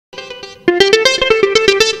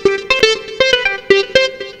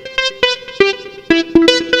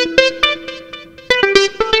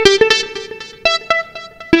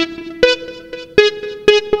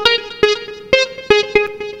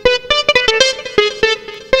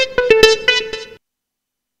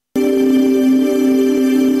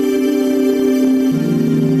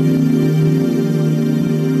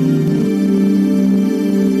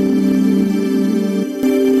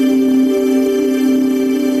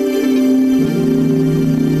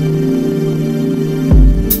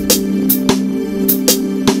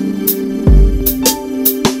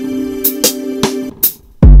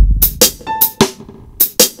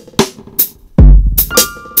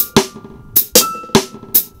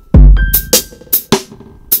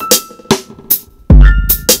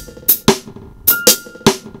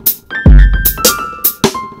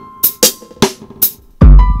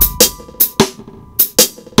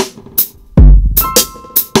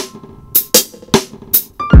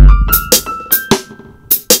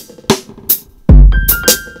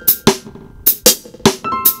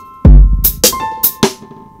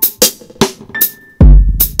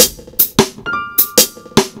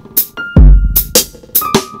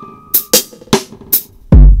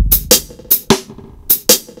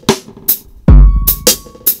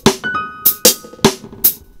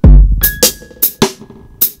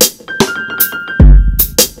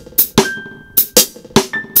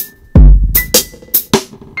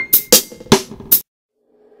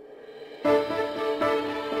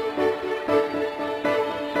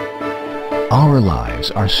Our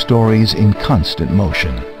lives are stories in constant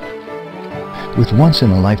motion, with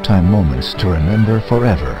once-in-a-lifetime moments to remember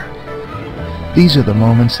forever. These are the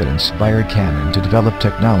moments that inspired Canon to develop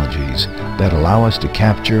technologies that allow us to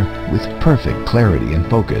capture, with perfect clarity and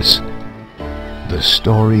focus, the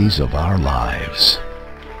stories of our lives.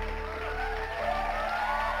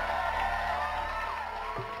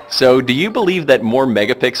 So, do you believe that more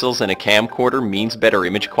megapixels in a camcorder means better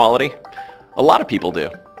image quality? A lot of people do.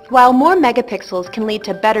 While more megapixels can lead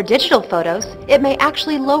to better digital photos, it may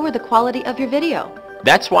actually lower the quality of your video.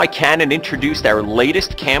 That's why Canon introduced our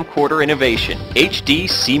latest camcorder innovation, HD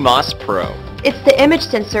CMOS Pro. It's the image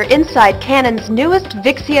sensor inside Canon's newest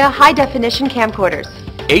VIXIA high-definition camcorders.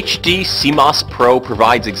 HD CMOS Pro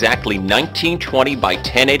provides exactly 1920 by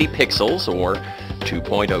 1080 pixels, or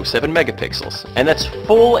 2.07 megapixels, and that's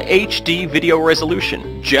full HD video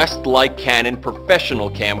resolution, just like Canon professional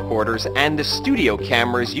camcorders and the studio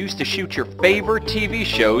cameras used to shoot your favorite TV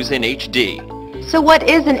shows in HD. So what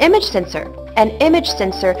is an image sensor? An image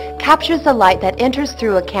sensor captures the light that enters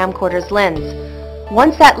through a camcorder's lens.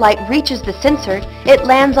 Once that light reaches the sensor, it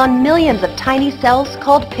lands on millions of tiny cells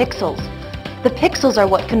called pixels. The pixels are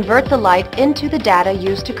what convert the light into the data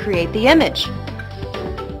used to create the image.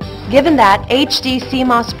 Given that HD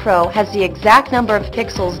CMOS Pro has the exact number of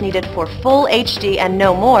pixels needed for full HD and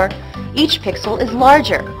no more, each pixel is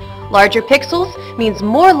larger. Larger pixels means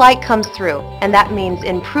more light comes through, and that means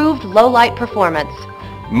improved low light performance.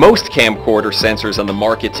 Most camcorder sensors on the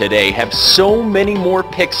market today have so many more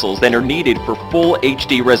pixels than are needed for full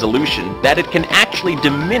HD resolution that it can actually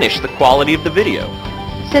diminish the quality of the video.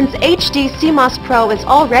 Since HD CMOS Pro is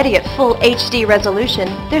already at full HD resolution,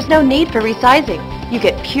 there's no need for resizing. You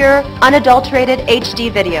get pure, unadulterated HD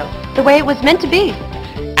video, the way it was meant to be.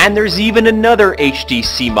 And there's even another HD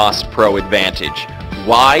CMOS Pro advantage: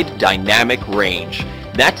 wide dynamic range.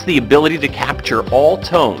 That's the ability to capture all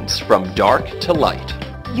tones from dark to light.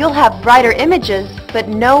 You'll have brighter images, but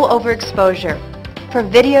no overexposure. For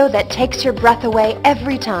video that takes your breath away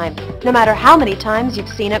every time, no matter how many times you've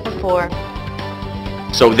seen it before.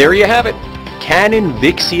 So there you have it. Canon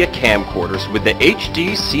VIXIA camcorders with the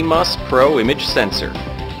HD CMOS Pro image sensor,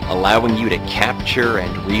 allowing you to capture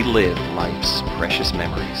and relive life's precious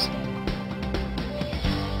memories.